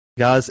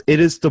Guys, it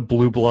is the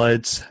Blue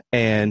Bloods,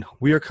 and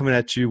we are coming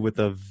at you with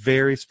a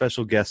very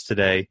special guest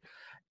today.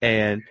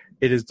 And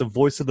it is the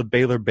voice of the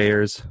Baylor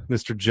Bears,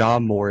 Mr.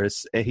 John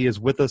Morris. And he is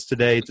with us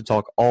today to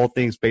talk all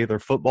things Baylor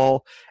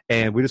football.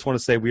 And we just want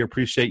to say we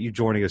appreciate you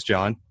joining us,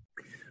 John.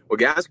 Well,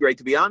 guys, great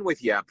to be on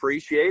with you. I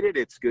appreciate it.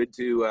 It's good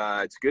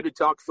to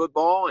talk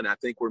football, and I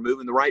think we're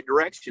moving the right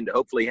direction to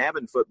hopefully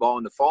having football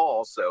in the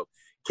fall. So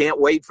can't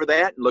wait for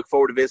that and look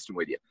forward to visiting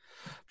with you.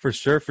 For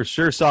sure.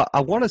 So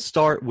I want to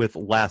start with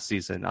last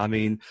season. I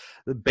mean,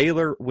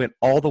 Baylor went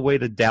all the way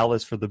to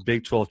Dallas for the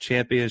Big 12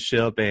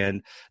 championship,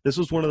 and this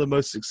was one of the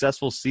most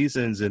successful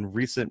seasons in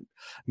recent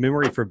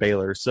memory for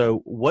Baylor.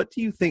 So what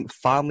do you think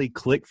finally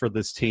clicked for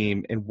this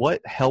team, and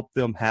what helped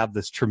them have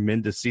this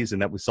tremendous season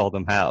that we saw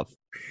them have?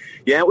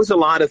 Yeah, it was a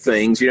lot of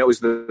things. It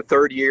was the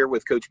third year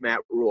with Coach Matt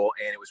Rule,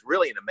 and it was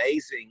really an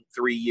amazing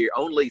 3 year,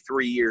 only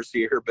 3 years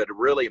here, but a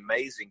really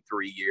amazing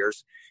 3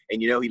 years.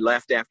 And, he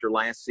left after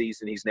last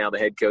season. He's now the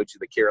head coach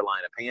of the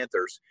Carolina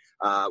Panthers,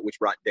 which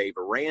brought Dave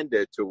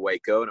Aranda to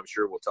Waco, and I'm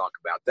sure we'll talk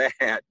about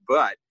that.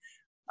 But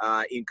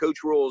in Coach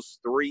Rule's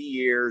 3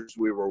 years,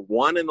 we were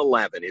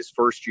 1-11. His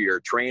first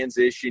year,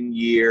 transition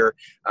year,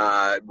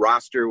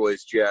 roster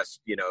was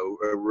just,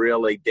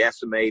 really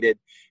decimated.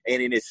 And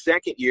in his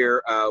second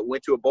year,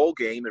 went to a bowl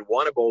game and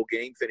won a bowl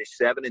game, finished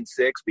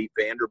 7-6, beat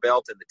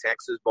Vanderbilt in the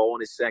Texas Bowl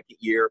in his second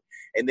year.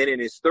 And then in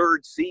his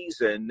third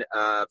season,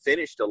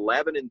 finished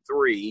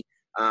 11-3.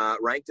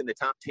 Ranked in the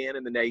top 10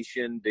 in the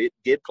nation,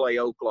 did play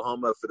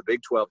Oklahoma for the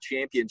Big 12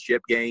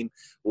 championship game,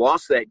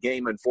 lost that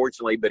game,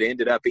 unfortunately, but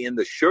ended up in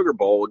the Sugar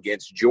Bowl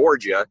against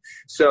Georgia.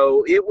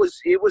 So it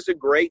was a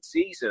great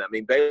season. I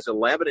mean, Baylor's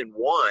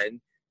 11-1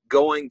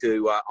 going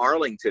to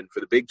Arlington for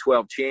the Big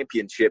 12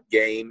 championship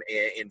game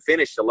and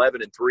finished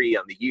 11-3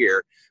 on the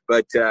year.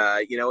 But,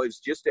 it was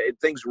just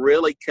things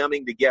really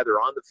coming together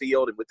on the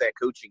field and with that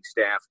coaching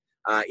staff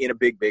in a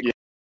big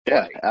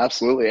Yeah,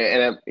 absolutely.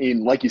 And I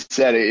mean, like you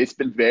said, it's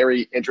been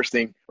very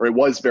interesting, or it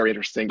was very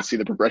interesting to see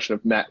the progression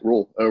of Matt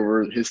Rule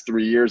over his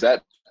 3 years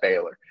at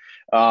Baylor.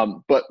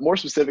 But more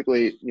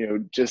specifically,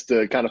 just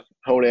to kind of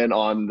hone in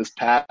on this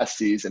past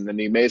season and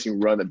the amazing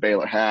run that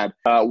Baylor had,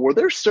 was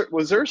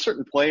there a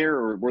certain player,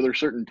 or were there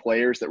certain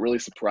players that really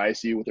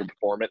surprised you with their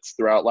performance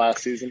throughout last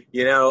season?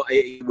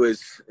 It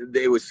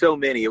was so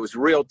many. It was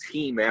real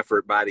team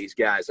effort by these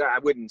guys. I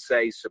wouldn't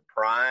say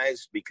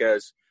surprised,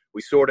 because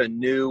we sort of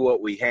knew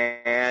what we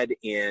had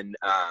in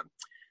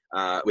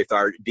with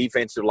our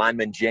defensive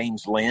lineman,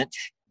 James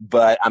Lynch,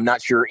 but I'm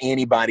not sure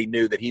anybody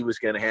knew that he was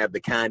going to have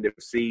the kind of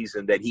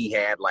season that he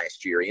had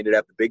last year. He ended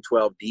up the Big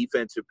 12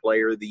 Defensive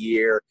Player of the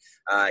Year.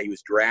 He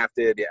was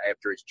drafted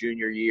after his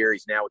junior year.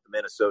 He's now with the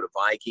Minnesota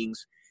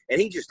Vikings. And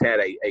he just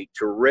had a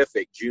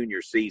terrific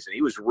junior season.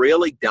 He was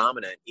really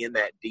dominant in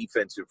that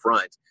defensive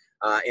front.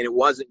 And it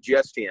wasn't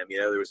just him.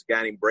 There was a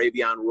guy named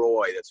Bravion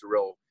Roy that's a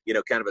real,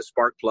 kind of a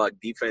spark plug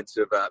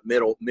defensive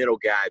middle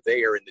guy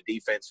there in the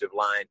defensive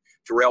line.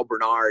 Terrell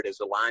Bernard as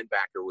a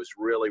linebacker was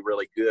really,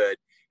 really good.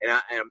 And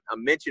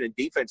I'm mentioning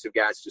defensive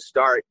guys to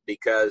start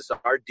because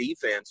our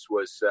defense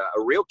was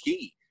a real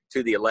key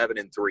to the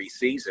 11-3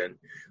 season.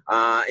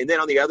 And then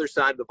on the other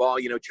side of the ball,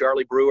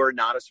 Charlie Brewer,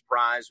 not a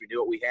surprise. We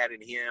knew what we had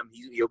in him.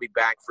 He'll be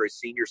back for his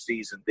senior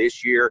season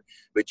this year.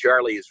 But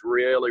Charlie is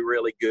really,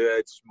 really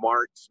good,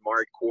 smart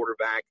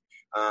quarterback.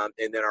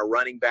 And then our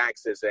running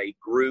backs as a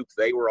group,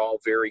 they were all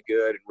very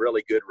good and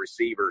really good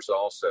receivers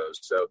also.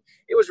 So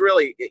it was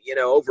really,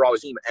 overall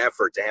team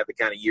effort to have the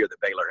kind of year that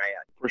Baylor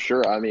had. For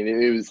sure. I mean,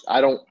 it was, I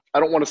don't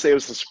want to say it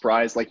was a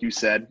surprise, like you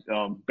said.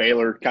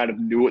 Baylor kind of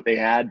knew what they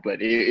had,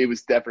 but it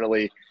was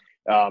definitely,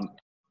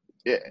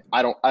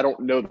 I don't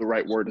know the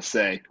right word to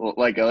say.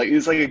 Like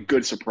it's like a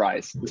good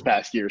surprise this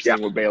past year,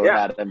 seeing what Baylor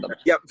had in them.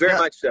 Yeah, very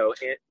much so.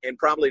 And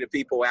probably to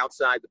people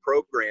outside the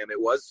program, it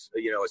was,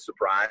 a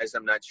surprise.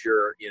 I'm not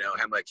sure,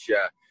 how much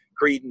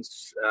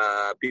credence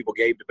people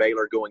gave to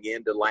Baylor going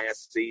into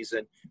last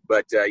season.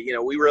 But,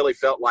 we really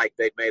felt like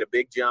they'd made a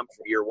big jump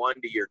from year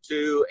 1 to year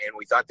 2, and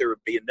we thought there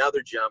would be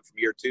another jump from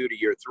year 2 to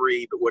year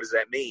 3. But what does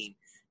that mean?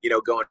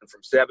 Going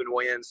from 7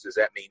 wins, does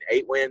that mean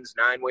 8 wins,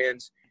 9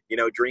 wins?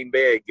 Dream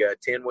big,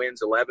 10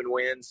 wins, 11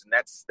 wins, and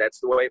that's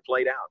the way it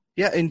played out.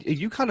 Yeah, and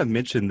you kind of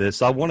mentioned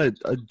this. I want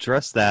to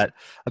address that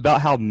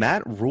about how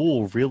Matt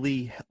Rule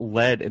really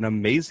led an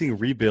amazing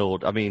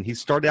rebuild. I mean, he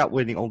started out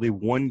winning only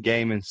 1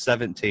 game in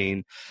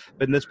 17,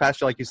 but in this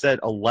past year, like you said,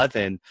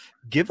 11.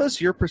 Give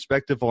us your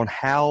perspective on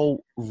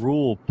how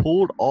Rule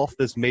pulled off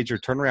this major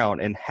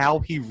turnaround and how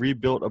he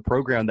rebuilt a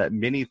program that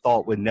many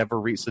thought would never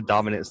reach the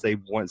dominance they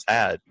once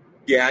had.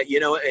 Yeah,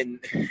 and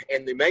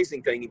the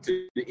amazing thing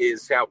too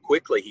is how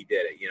quickly he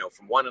did it.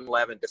 From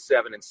 1-11 to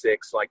 7-6,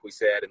 like we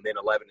said, and then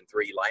 11-3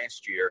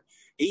 last year.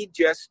 He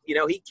just,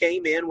 he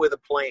came in with a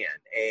plan,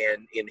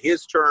 and in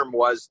his term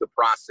was the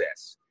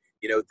process.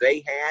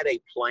 They had a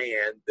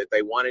plan that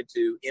they wanted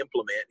to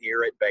implement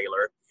here at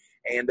Baylor,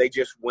 and they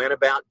just went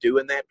about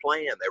doing that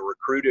plan. They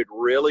recruited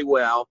really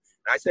well.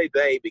 And I say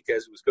they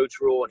because it was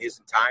Coach Rule and his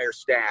entire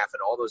staff,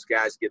 and all those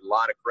guys get a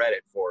lot of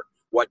credit for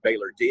what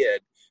Baylor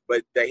did.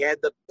 But they had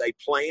the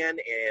plan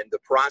and the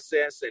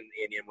process, and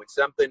when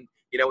something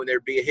when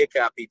there'd be a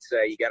hiccup, he'd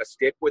say, you got to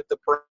stick with the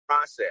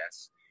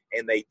process.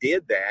 And they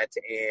did that,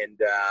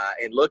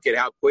 and look at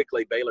how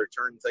quickly Baylor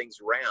turned things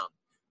around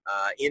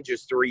in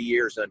just 3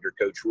 years under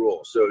Coach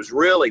Rule. So it was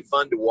really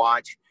fun to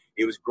watch.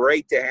 It was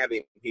great to have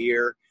him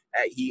here.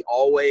 He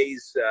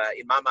always,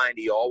 in my mind,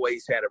 he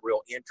always had a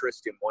real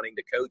interest in wanting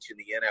to coach in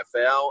the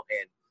NFL.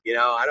 And,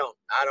 I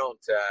don't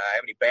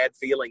have any bad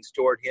feelings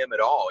toward him at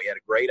all. He had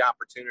a great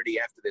opportunity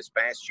after this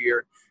past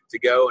year to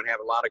go and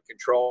have a lot of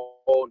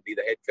control and be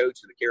the head coach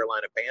of the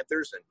Carolina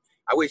Panthers. And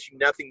I wish him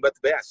nothing but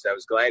the best. I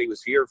was glad he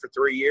was here for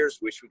 3 years.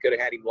 Wish we could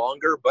have had him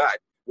longer, but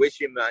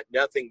wish him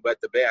nothing but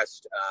the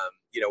best,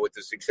 with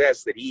the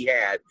success that he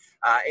had.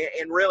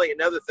 And really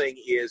another thing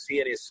is he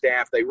and his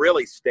staff, they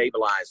really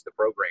stabilized the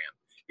program.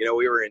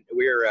 We were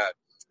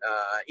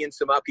in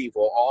some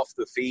upheaval off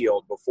the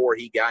field before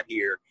he got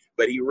here,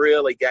 but he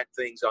really got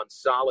things on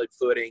solid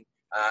footing.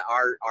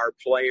 Our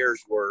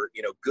players were,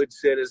 good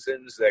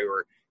citizens. They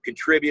were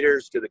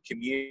contributors to the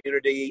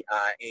community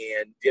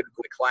and did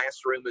the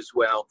classroom as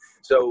well.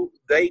 So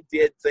they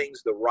did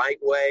things the right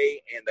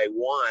way, and they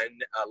won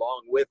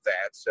along with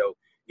that. So,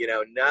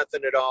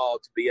 nothing at all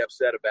to be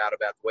upset about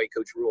the way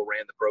Coach Rule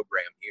ran the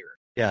program here.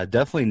 Yeah,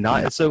 definitely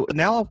not. So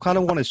now I kind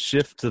of want to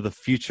shift to the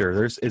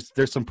future.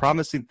 There's some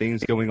promising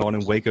things going on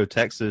in Waco,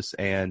 Texas,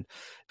 and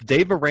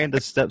Dave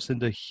Aranda steps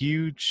into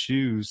huge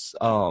shoes,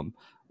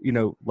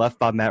 left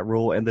by Matt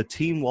Rule, and the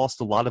team lost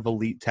a lot of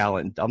elite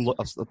talent. I'm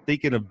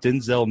thinking of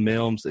Denzel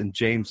Mims and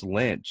James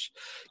Lynch.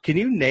 Can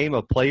you name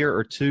a player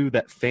or two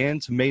that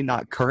fans may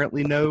not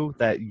currently know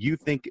that you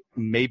think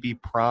may be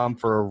primed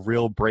for a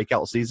real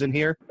breakout season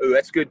here? Oh,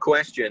 that's a good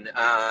question.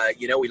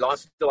 We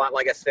lost a lot,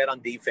 like I said, on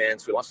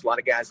defense. We lost a lot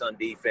of guys on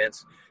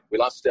defense. We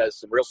lost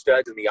some real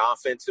studs in the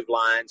offensive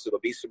line, so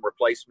there'll be some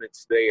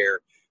replacements there.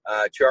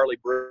 Charlie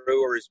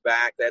Brewer is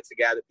back. That's a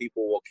guy that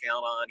people will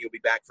count on. He'll be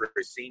back for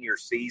his senior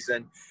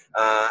season.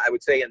 I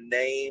would say a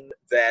name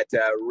that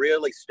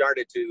really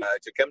started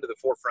to come to the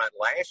forefront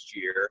last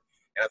year,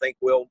 and I think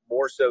will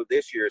more so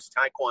this year, is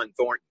Tyquan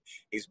Thornton.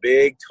 He's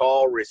big,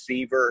 tall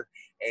receiver,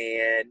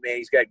 and, man,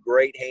 he's got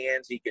great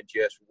hands. He can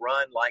just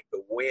run like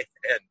the wind.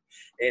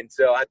 And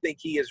so I think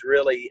he is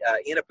really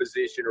in a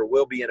position, or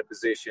will be in a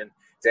position,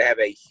 to have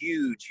a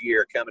huge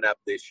year coming up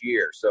this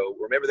year. So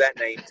remember that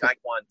name,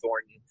 Tyquan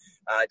Thornton.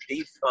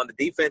 On the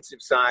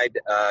defensive side,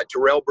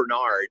 Terrell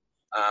Bernard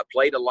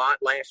played a lot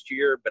last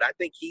year, but I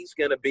think he's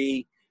going to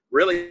be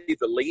really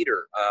the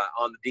leader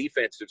on the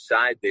defensive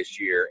side this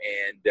year.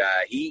 And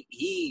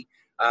he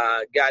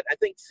got, I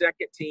think,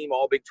 second team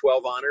All Big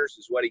 12 honors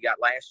is what he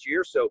got last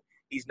year. So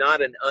he's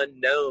not an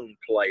unknown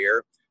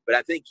player, but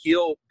I think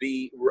he'll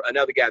be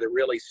another guy that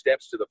really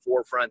steps to the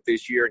forefront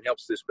this year and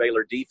helps this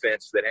Baylor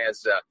defense that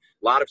has a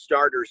lot of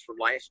starters from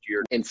last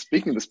year. And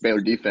speaking of this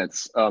Baylor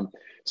defense,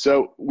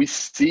 so we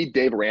see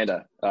Dave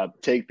Aranda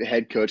take the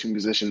head coaching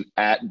position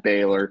at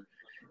Baylor.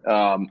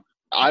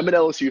 I'm an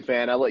LSU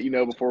fan. I let you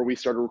know before we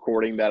started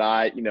recording that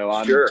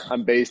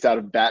I'm based out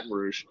of Baton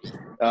Rouge.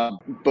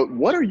 But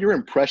what are your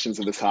impressions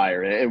of this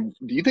hire? And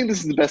do you think this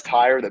is the best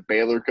hire that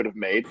Baylor could have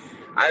made?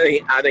 I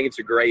think it's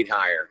a great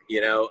hire,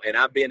 and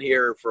I've been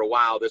here for a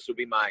while. This will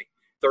be my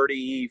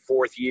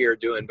 34th year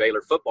doing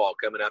Baylor football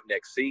coming up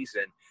next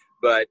season.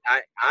 But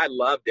I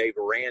love Dave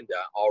Aranda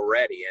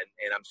already,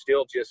 and I'm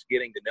still just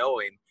getting to know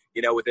him.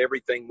 With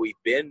everything we've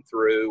been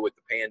through with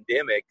the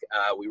pandemic,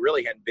 we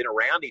really hadn't been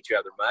around each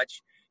other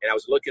much. And I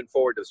was looking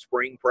forward to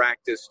spring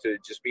practice to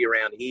just be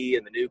around he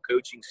and the new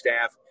coaching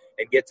staff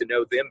and get to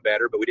know them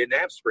better. But we didn't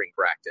have spring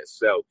practice.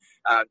 So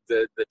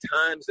the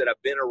times that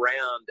I've been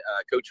around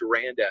Coach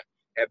Aranda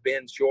have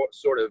been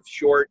sort of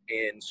short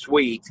and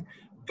sweet.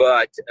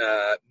 But,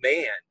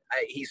 man,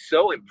 he's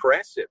so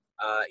impressive,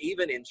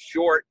 even in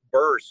short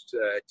bursts,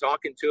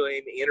 talking to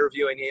him,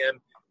 interviewing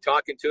him,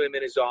 talking to him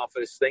in his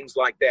office, things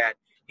like that.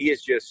 He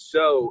is just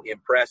so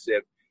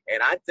impressive.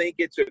 And I think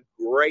it's a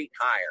great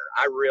hire.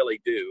 I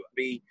really do.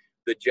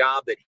 The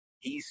job that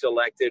he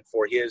selected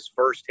for his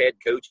first head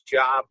coach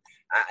job,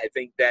 I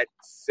think that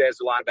says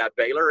a lot about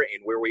Baylor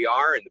and where we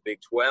are in the Big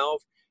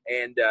 12.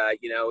 And,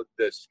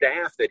 the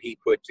staff that he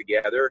put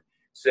together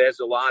says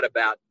a lot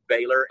about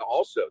Baylor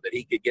also, that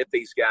he could get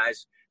these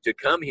guys to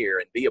come here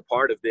and be a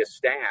part of this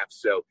staff.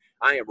 So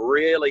I am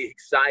really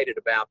excited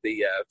about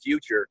the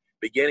future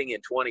beginning in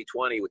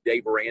 2020 with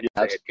Dave Aranda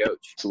as head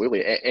coach.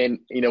 Absolutely. And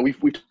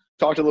we've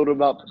talked a little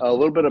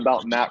bit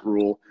about Matt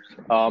Rule,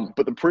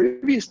 but the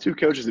previous two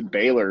coaches at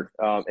Baylor,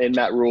 and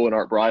Matt Rule and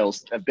Art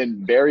Briles, have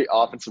been very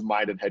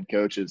offensive-minded head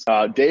coaches.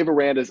 Dave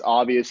Aranda is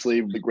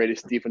obviously the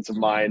greatest defensive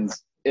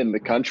minds in the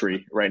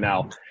country right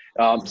now.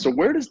 So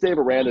where does Dave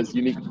Aranda's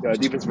unique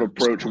defensive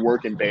approach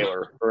work in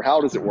Baylor, or how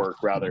does it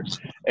work, rather?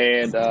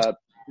 And,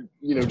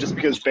 just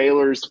because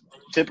Baylor's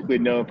typically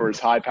known for its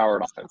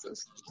high-powered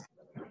offenses.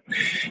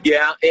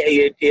 Yeah,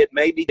 it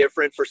may be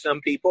different for some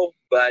people,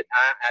 but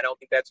I don't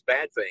think that's a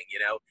bad thing.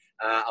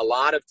 A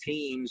lot of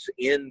teams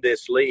in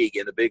this league,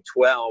 in the Big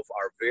 12,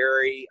 are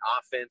very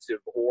offensive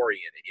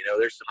oriented.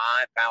 There's some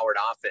high-powered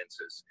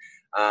offenses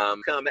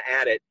come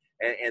at it,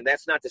 and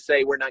that's not to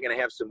say we're not going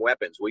to have some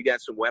weapons. We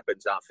got some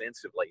weapons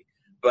offensively,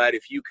 but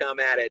if you come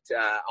at it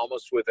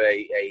almost with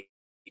a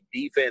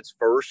defense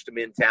first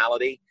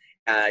mentality,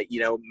 I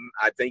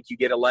think you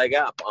get a leg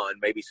up on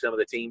maybe some of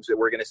the teams that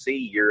we're going to see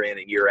year in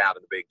and year out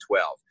in the Big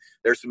 12.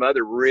 There's some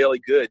other really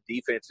good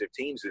defensive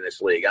teams in this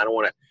league. I don't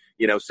want to,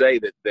 say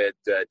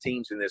that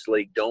teams in this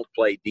league don't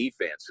play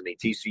defense. I mean,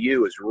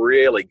 TCU is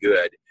really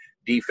good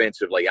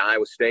defensively.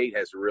 Iowa State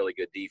has a really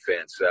good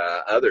defense.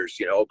 Others,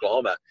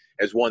 Oklahoma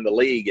has won the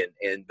league,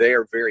 and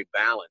they're very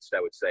balanced, I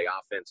would say,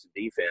 offense and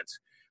defense.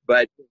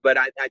 But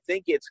I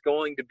think it's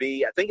going to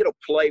be – I think it'll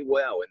play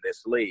well in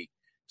this league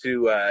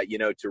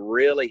to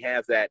really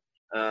have that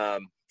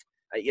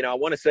I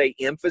want to say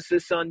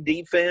emphasis on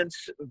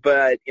defense,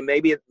 but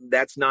maybe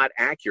that's not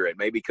accurate.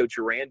 Maybe Coach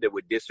Aranda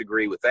would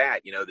disagree with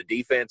that. The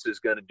defense is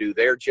going to do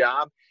their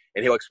job,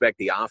 and he'll expect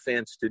the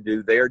offense to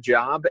do their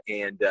job.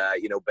 And,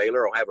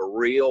 Baylor will have a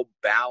real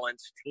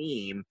balanced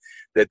team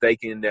that they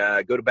can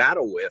go to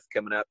battle with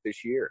coming up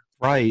this year.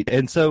 Right.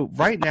 And so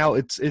right now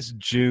it's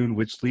June,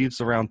 which leaves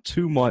around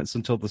 2 months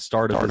until the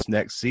start of this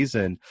next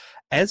season.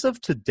 As of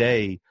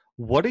today,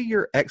 what are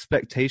your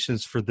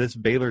expectations for this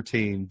Baylor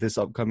team this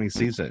upcoming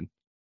season?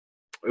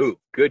 Ooh,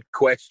 good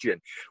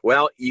question.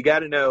 Well, you got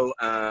to know,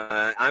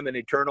 I'm an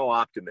eternal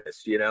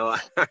optimist. I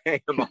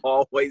am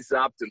always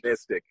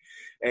optimistic.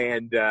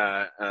 And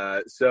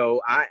so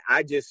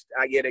I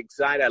get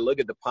excited. I look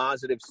at the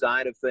positive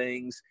side of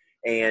things,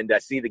 and I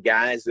see the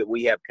guys that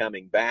we have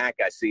coming back.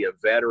 I see a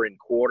veteran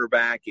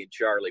quarterback in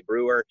Charlie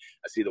Brewer.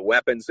 I see the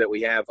weapons that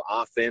we have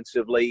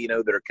offensively,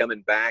 that are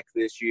coming back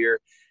this year.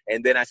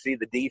 And then I see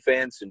the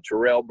defense and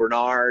Terrell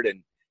Bernard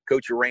and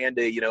Coach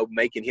Aranda,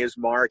 making his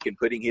mark and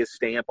putting his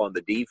stamp on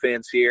the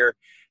defense here.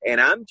 And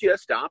I'm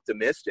just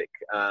optimistic.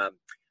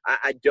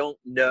 I don't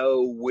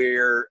know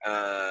where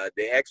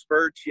the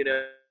experts,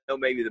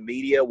 maybe the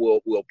media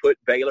will put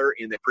Baylor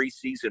in the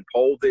preseason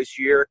poll this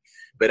year.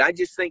 But I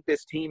just think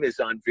this team is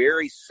on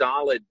very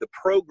solid – the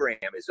program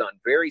is on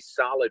very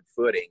solid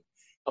footing.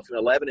 Off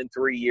an 11-3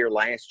 year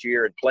last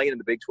year and playing in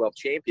the Big 12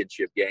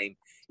 championship game,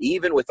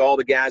 even with all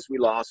the guys we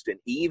lost and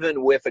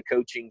even with a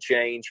coaching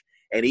change –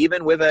 and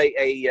even with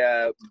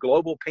a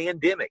global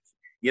pandemic,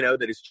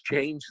 that has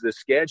changed the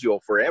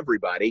schedule for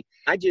everybody,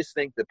 I just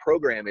think the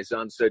program is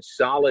on such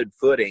solid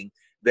footing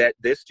that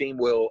this team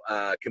will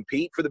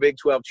compete for the Big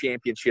 12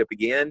 championship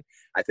again.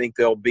 I think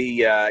they'll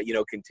be,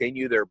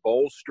 continue their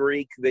bowl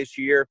streak this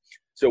year.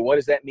 So what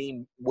does that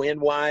mean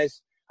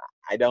win-wise?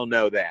 I don't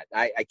know that.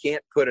 I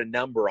can't put a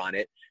number on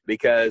it,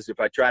 because if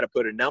I try to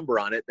put a number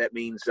on it, that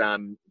means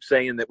I'm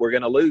saying that we're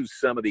going to lose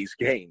some of these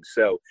games.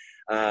 So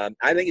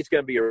I think it's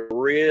going to be a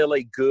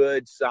really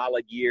good,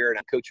 solid year. And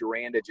Coach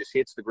Aranda just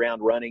hits the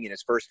ground running in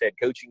his first head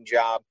coaching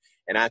job.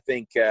 And I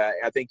think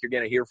you're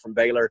going to hear from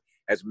Baylor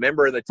as a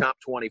member of the top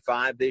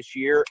 25 this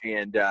year,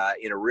 and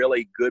in a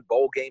really good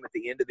bowl game at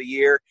the end of the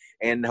year,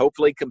 and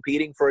hopefully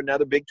competing for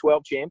another Big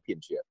 12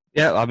 championship.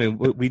 Yeah, I mean,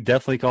 we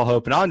definitely call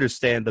hope, and I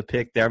understand the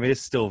pick there. I mean,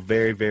 it's still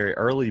very, very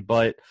early,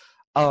 but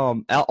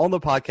on the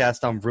podcast,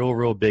 I'm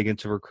real big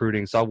into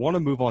recruiting, so I want to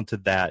move on to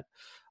that.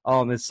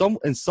 And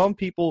some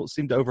people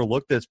seem to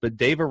overlook this, but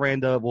Dave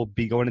Aranda will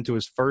be going into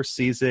his first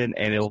season,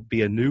 and it'll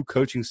be a new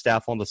coaching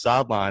staff on the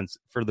sidelines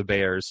for the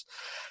Bears.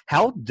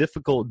 How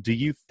difficult do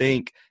you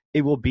think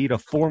it will be to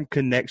form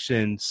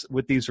connections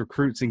with these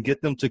recruits and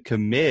get them to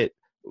commit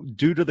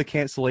due to the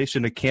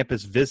cancellation of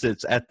campus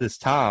visits at this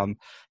time?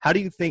 How do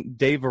you think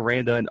Dave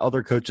Aranda and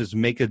other coaches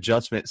make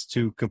adjustments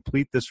to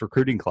complete this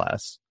recruiting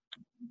class?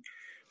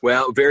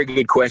 Well, very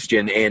good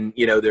question. And,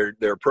 there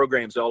are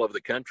programs all over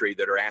the country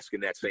that are asking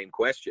that same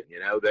question.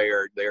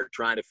 They're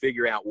trying to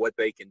figure out what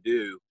they can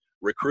do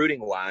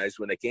recruiting-wise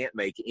when they can't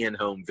make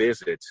in-home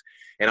visits.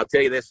 And I'll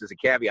tell you this as a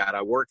caveat.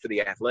 I work for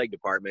the athletic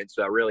department,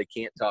 so I really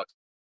can't talk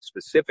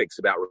specifics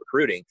about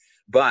recruiting.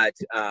 But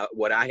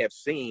what I have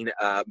seen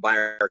by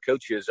our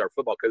coaches, our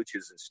football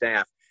coaches and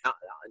staff,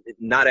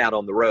 not out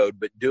on the road,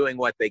 but doing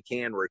what they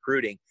can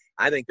recruiting,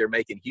 I think they're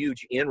making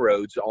huge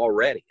inroads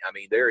already. I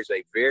mean, there is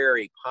a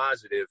very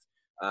positive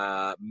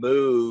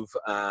move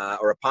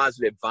or a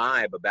positive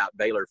vibe about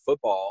Baylor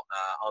football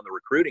on the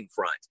recruiting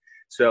front.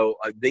 So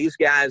these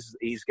guys,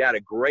 he's got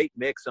a great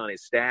mix on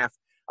his staff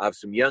of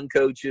some young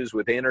coaches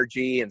with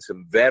energy and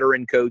some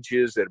veteran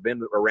coaches that have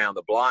been around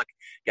the block,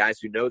 guys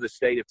who know the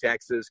state of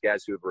Texas,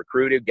 guys who have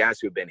recruited, guys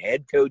who have been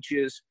head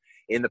coaches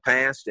in the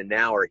past and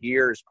now are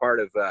here as part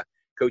of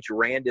Coach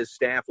Aranda's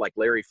staff, like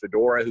Larry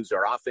Fedora, who's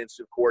our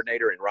offensive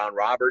coordinator, and Ron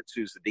Roberts,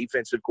 who's the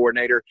defensive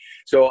coordinator.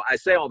 So I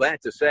say all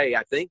that to say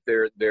I think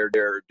they're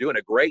doing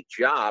a great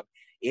job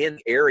in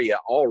the area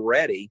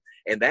already,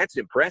 and that's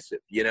impressive,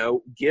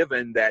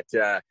 given that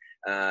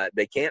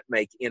they can't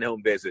make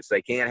in-home visits.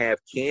 They can't have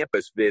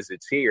campus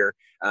visits here.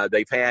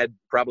 They've had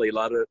probably a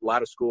lot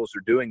of schools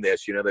are doing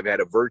this. They've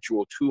had a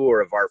virtual tour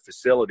of our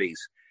facilities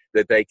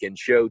that they can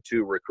show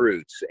to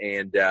recruits,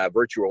 and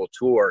virtual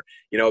tour,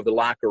 of the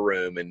locker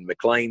room and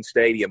McLean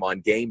Stadium on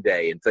game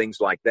day and things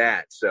like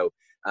that. So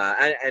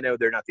I know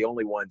they're not the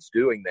only ones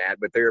doing that,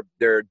 but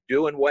they're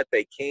doing what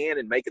they can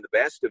and making the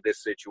best of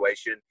this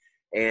situation.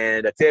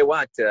 And I tell you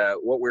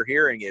what we're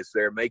hearing is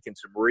they're making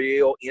some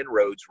real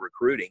inroads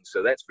recruiting.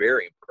 So that's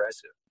very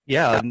impressive.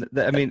 Yeah,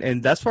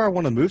 and that's where I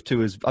want to move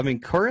to is,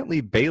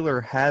 currently Baylor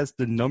has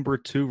the number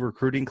 2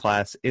 recruiting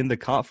class in the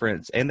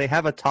conference, and they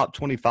have a top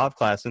 25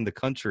 class in the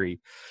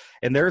country.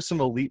 And there are some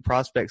elite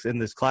prospects in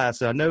this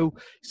class. And I know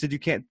you said you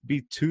can't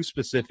be too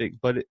specific,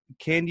 but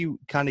can you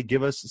kind of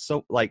give us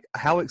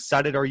how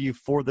excited are you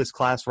for this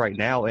class right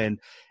now?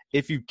 And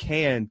if you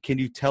can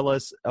you tell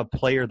us a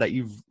player that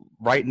you've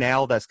right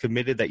now that's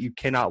committed that you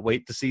cannot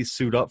wait to see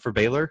suit up for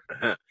Baylor?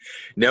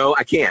 No,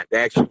 I can't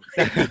actually.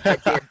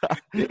 I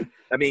can't.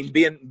 I mean,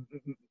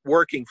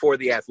 working for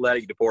the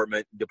athletic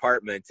department,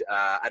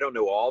 I don't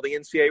know all the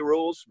NCAA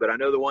rules, but I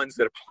know the ones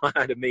that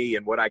apply to me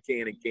and what I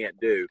can and can't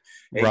do.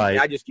 And right.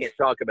 I just can't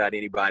talk about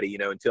anybody,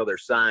 until they're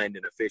signed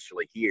and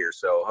officially here.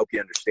 So I hope you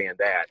understand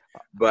that.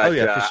 But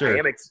for sure.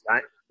 I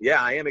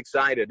am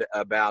excited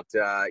about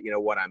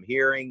what I'm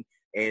hearing.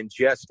 And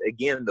just,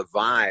 again, the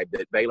vibe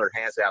that Baylor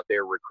has out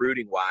there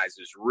recruiting-wise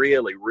is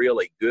really,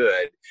 really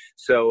good.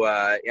 So,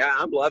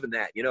 I'm loving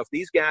that. If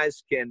these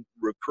guys can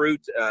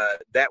recruit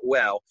that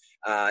well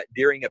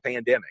during a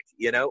pandemic,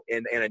 and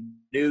a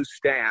new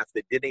staff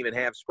that didn't even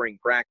have spring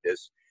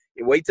practice,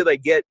 wait till they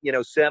get,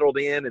 settled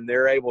in and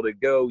they're able to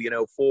go,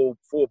 full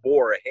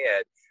bore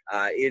ahead.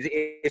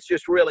 It's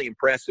just really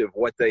impressive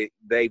what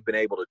they've been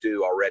able to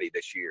do already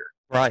this year.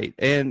 Right.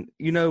 And,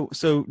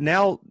 so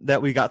now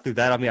that we got through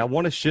that, I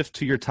want to shift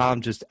to your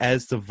time just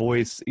as the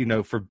voice,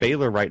 for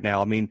Baylor right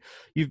now.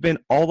 You've been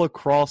all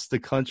across the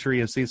country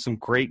and seen some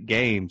great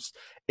games.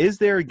 Is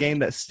there a game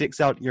that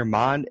sticks out in your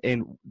mind,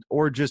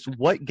 or just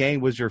what game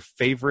was your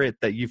favorite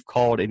that you've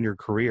called in your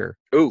career?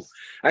 Ooh,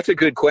 that's a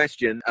good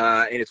question.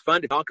 And it's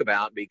fun to talk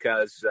about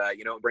because,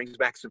 it brings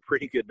back some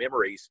pretty good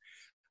memories.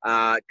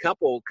 A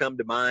couple come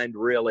to mind,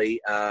 really.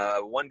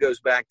 One goes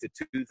back to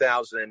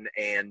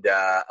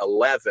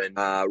 2011.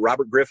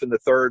 Robert Griffin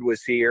III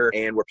was here,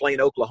 and we're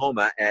playing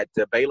Oklahoma at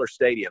Baylor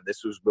Stadium.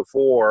 This was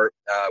before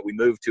we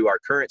moved to our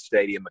current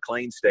stadium,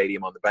 McLean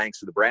Stadium, on the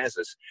banks of the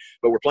Brazos.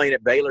 But we're playing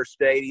at Baylor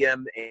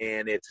Stadium,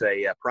 and it's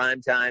a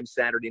primetime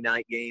Saturday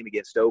night game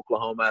against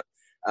Oklahoma.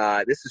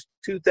 This is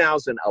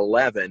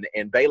 2011,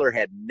 and Baylor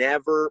had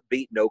never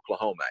beaten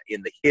Oklahoma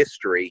in the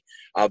history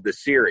of the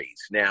series.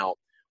 Now,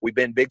 we've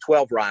been Big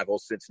 12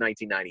 rivals since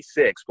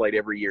 1996, played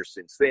every year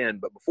since then.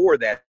 But before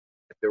that,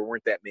 there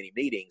weren't that many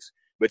meetings.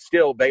 But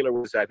still, Baylor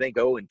was, I think,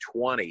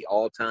 0-20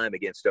 all-time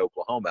against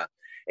Oklahoma.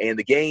 And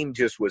the game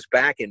just was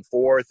back and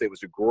forth. It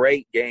was a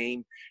great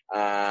game.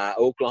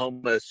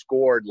 Oklahoma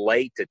scored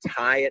late to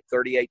tie it,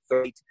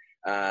 38-30.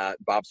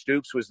 Bob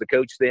Stoops was the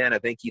coach then. I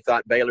think he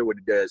thought Baylor would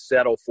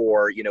settle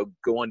for,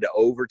 going to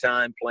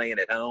overtime, playing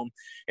at home.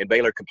 And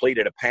Baylor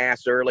completed a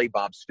pass early.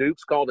 Bob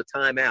Stoops called a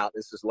timeout.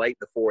 This is late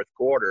in the fourth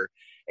quarter.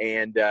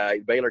 And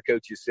Baylor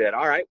coaches said,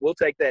 all right, we'll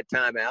take that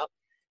timeout.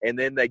 And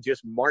then they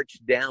just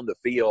marched down the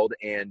field,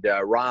 and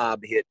Rob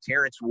hit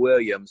Terrence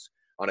Williams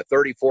on a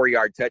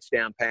 34-yard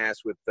touchdown pass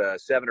with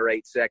 7 or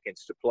 8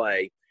 seconds to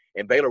play.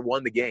 And Baylor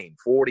won the game,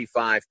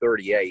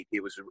 45-38.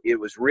 It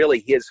was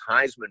really his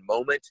Heisman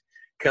moment,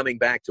 coming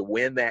back to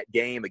win that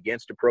game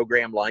against a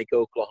program like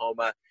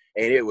Oklahoma.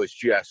 And it was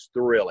just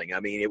thrilling.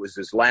 It was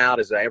as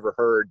loud as I ever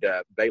heard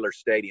Baylor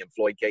Stadium,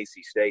 Floyd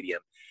Casey Stadium.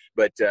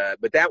 But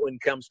that one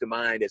comes to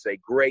mind as a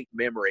great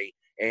memory,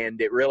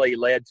 and it really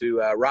led to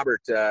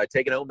Robert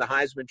taking home the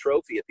Heisman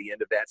Trophy at the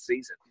end of that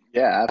season.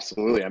 Yeah,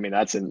 absolutely.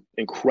 That's an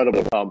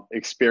incredible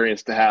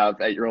experience to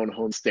have at your own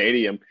home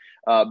stadium.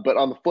 But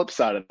on the flip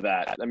side of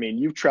that,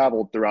 you've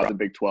traveled throughout the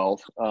Big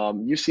 12.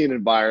 You've seen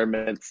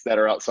environments that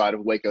are outside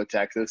of Waco,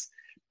 Texas.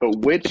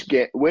 But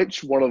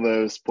which one of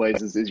those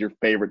places is your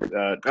favorite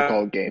to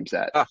call games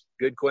at?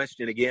 Good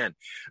question again.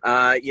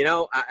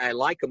 I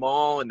like them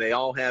all, and they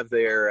all have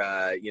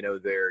their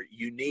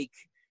unique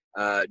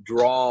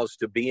draws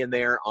to be in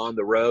there on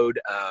the road.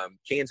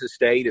 Kansas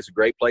State is a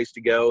great place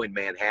to go in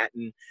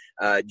Manhattan.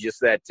 Just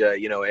that,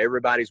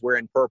 everybody's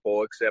wearing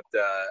purple except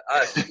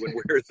us when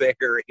we're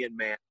there in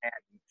Manhattan.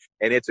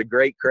 And it's a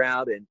great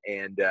crowd,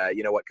 and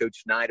what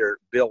Coach Snyder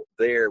built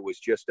there was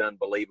just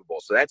unbelievable.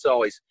 So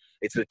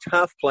it's a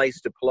tough place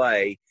to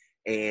play.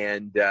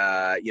 And,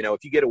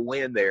 if you get a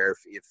win there,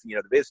 if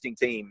the visiting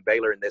team,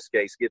 Baylor in this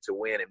case, gets a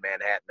win in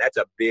Manhattan, that's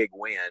a big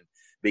win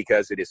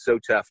because it is so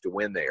tough to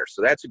win there.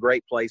 So that's a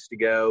great place to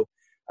go.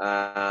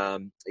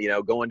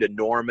 Going to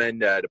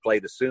Norman to play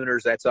the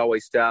Sooners, that's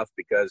always tough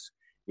because,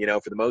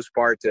 for the most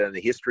part, in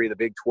the history of the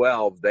Big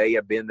 12, they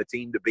have been the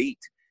team to beat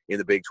in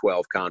the Big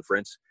 12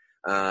 conference.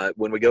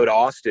 When we go to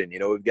Austin,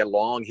 we've got a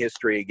long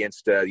history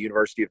against the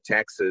University of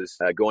Texas,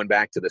 going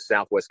back to the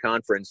Southwest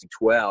Conference in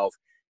 12,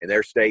 and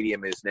their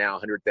stadium is now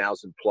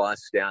 100,000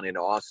 plus down in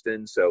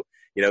Austin. So,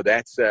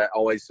 that's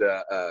always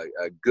a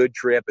good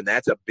trip, and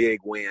that's a big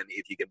win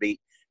if you can beat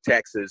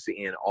Texas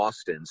in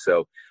Austin.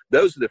 So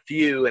those are the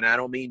few, and I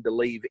don't mean to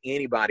leave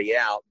anybody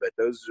out, but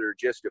those are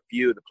just a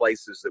few of the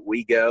places that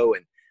we go.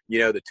 And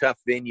the tough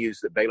venues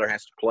that Baylor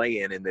has to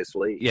play in this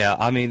league. Yeah,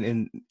 I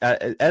mean,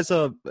 as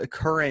a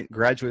current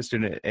graduate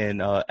student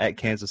at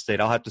Kansas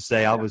State, I'll have to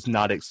say I was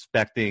not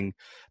expecting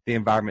the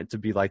environment to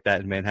be like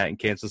that in Manhattan,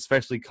 Kansas,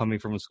 especially coming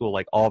from a school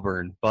like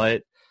Auburn.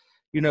 But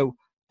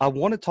I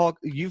want to talk.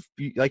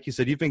 Like you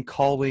said, you've been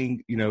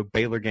calling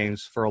Baylor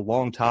games for a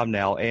long time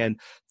now, and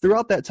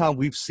throughout that time,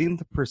 we've seen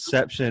the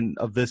perception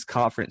of this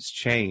conference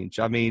change.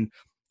 I mean,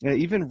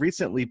 even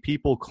recently,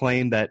 people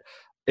claim that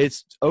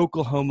it's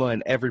Oklahoma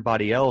and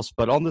everybody else.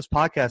 But on this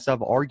podcast,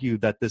 I've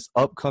argued that this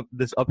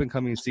up and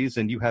coming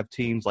season, you have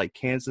teams like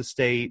Kansas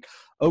State,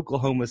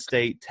 Oklahoma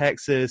State,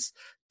 Texas,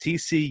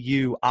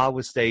 TCU,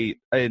 Iowa State,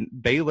 and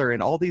Baylor,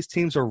 and all these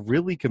teams are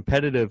really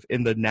competitive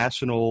in the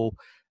national,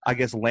 I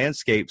guess,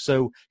 landscape.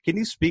 So can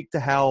you speak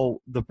to how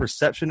the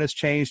perception has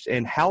changed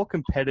and how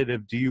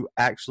competitive do you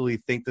actually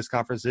think this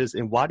conference is?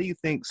 And why do you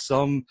think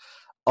some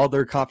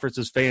other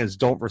conferences fans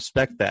don't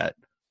respect that?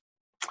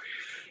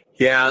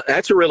 Yeah,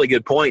 that's a really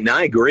good point, and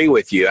I agree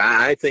with you.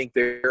 I think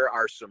there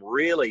are some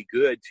really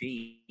good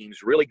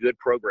teams, really good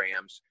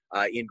programs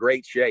in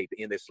great shape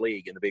in this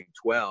league, in the Big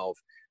 12.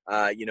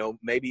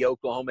 Maybe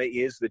Oklahoma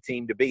is the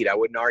team to beat. I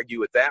wouldn't argue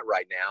with that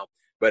right now.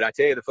 But I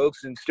tell you, the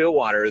folks in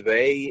Stillwater,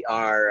 they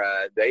are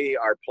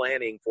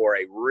planning for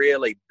a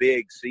really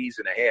big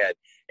season ahead,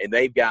 and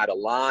they've got a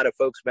lot of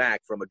folks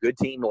back from a good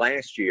team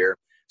last year.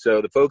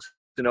 So the folks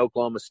in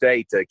Oklahoma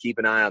State, keep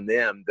an eye on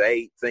them.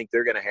 They think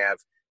they're going to have,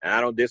 and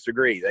I don't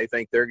disagree, they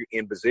think they're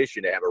in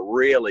position to have a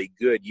really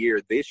good year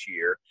this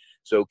year.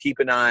 So keep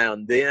an eye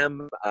on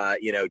them.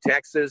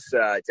 Texas,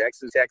 they've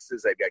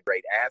got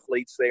great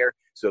athletes there.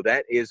 So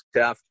that is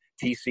tough.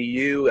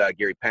 TCU,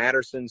 Gary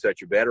Patterson,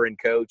 such a veteran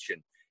coach,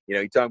 and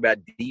you talk about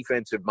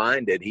defensive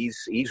minded.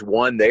 He's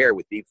won there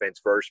with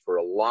defense first for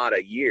a lot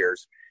of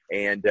years,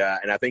 and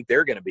I think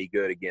they're going to be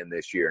good again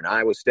this year. And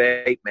Iowa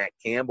State, Matt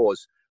Campbell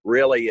is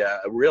really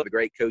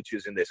great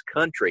coaches in this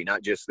country,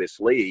 not just this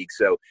league.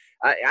 So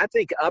I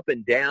think up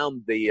and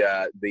down the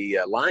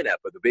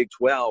lineup of the Big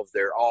 12,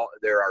 there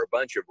are a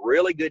bunch of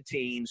really good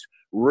teams,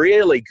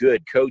 really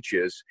good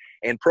coaches,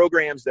 and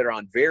programs that are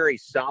on very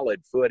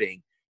solid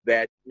footing.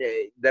 That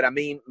I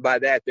mean by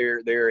that,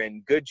 they're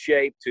in good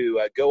shape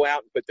to go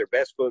out and put their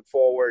best foot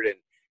forward and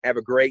have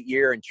a great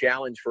year and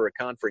challenge for a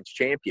conference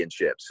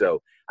championship.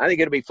 So I think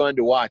it'll be fun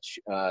to watch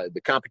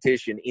the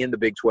competition in the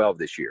Big 12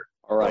 this year.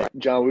 All right,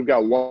 John, we've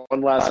got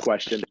one last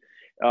question.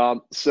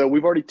 So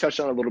we've already touched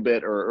on it a little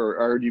bit, or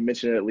heard you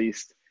mention it at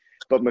least,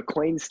 but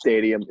McLean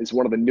Stadium is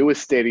one of the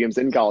newest stadiums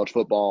in college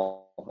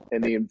football,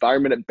 and the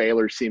environment at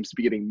Baylor seems to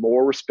be getting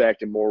more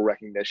respect and more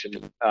recognition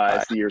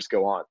as the years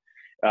go on.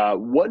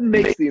 What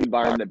makes the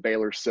environment at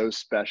Baylor so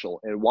special,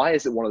 and why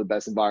is it one of the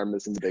best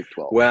environments in the Big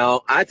 12?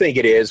 Well, I think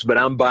it is, but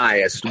I'm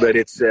biased. But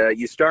it's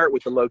you start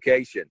with the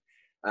location.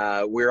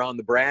 We're on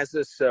the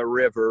Brazos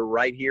River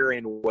right here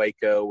in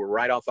Waco. We're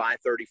right off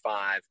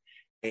I-35,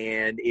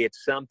 and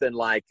it's something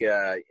like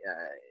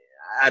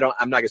I'm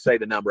not going to say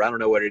the number. I don't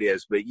know what it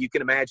is, but you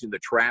can imagine the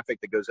traffic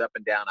that goes up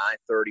and down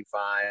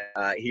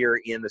I-35 here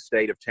in the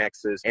state of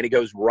Texas, and it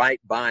goes right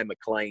by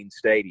McLean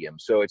Stadium.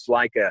 So it's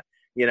like a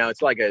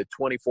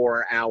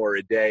 24-hour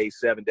a day,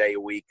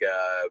 7-day-a-week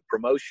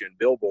promotion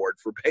billboard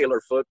for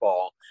Baylor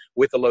football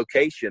with the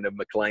location of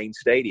McLean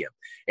Stadium.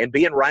 And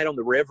being right on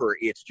the river,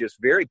 it's just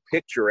very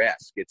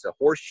picturesque. It's a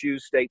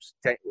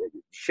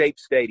horseshoe-shaped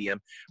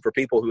stadium for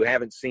people who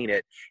haven't seen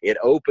it. It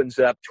opens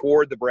up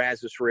toward the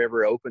Brazos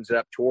River, opens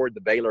up toward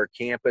the Baylor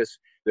campus.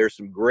 There's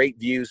some great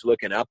views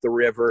looking up the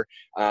river,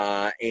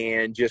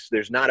 and just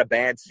there's not a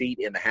bad seat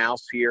in the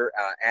house here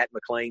at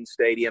McLean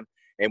Stadium.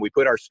 And we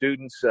put our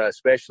students,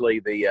 especially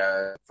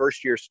the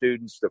first-year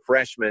students, the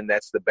freshmen,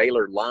 that's the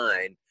Baylor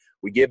line,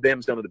 we give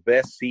them some of the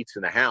best seats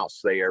in the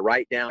house. They are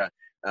right down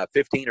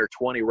 15 or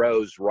 20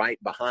 rows right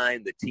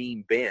behind the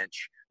team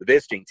bench, the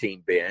visiting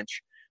team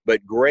bench,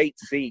 but great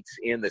seats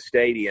in the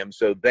stadium.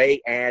 So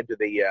they add to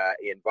the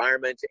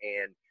environment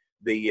and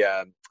the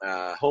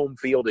home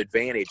field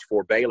advantage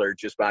for Baylor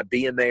just by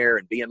being there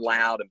and being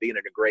loud and being in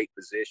a great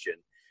position.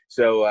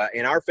 So,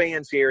 and our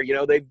fans here,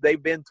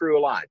 they've been through a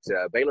lot.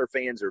 Baylor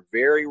fans are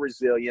very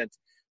resilient,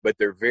 but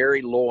they're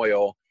very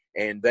loyal,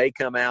 and they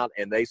come out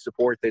and they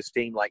support this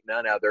team like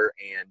none other.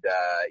 And,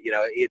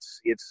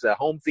 it's a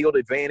home field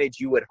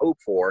advantage you would hope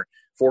for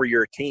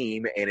your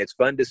team, and it's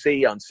fun to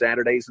see on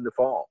Saturdays in the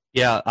fall.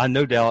 Yeah, I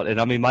no doubt. And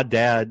I mean, my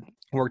dad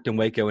worked in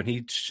Waco, and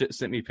he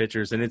sent me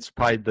pictures, and it's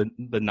probably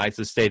the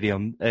nicest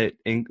stadium,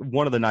 and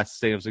one of the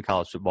nicest stadiums in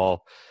college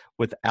football,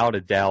 without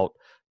a doubt.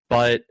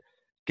 But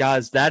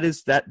guys, that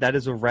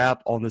is a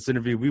wrap on this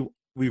interview.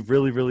 We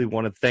really, really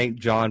want to thank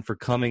John for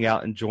coming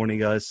out and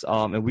joining us,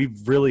 and we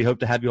really hope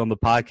to have you on the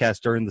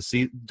podcast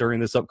during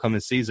this upcoming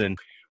season.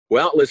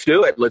 Well, let's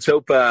do it. Let's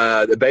hope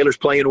the Baylor's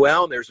playing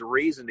well, and there's a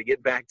reason to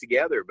get back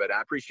together. But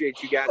I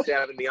appreciate you guys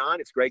having me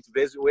on. It's great to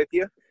visit with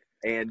you,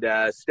 and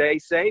stay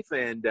safe.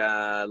 And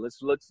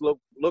let's look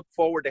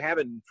forward to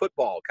having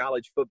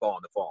college football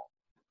in the fall.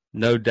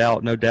 No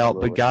doubt, no doubt.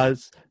 Absolutely. But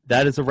guys,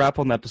 that is a wrap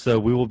on the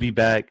episode. We will be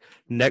back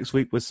next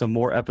week with some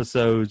more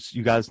episodes.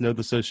 You guys know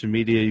the social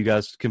media. You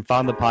guys can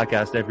find the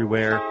podcast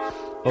everywhere.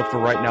 But for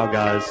right now,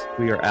 guys,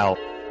 we are out.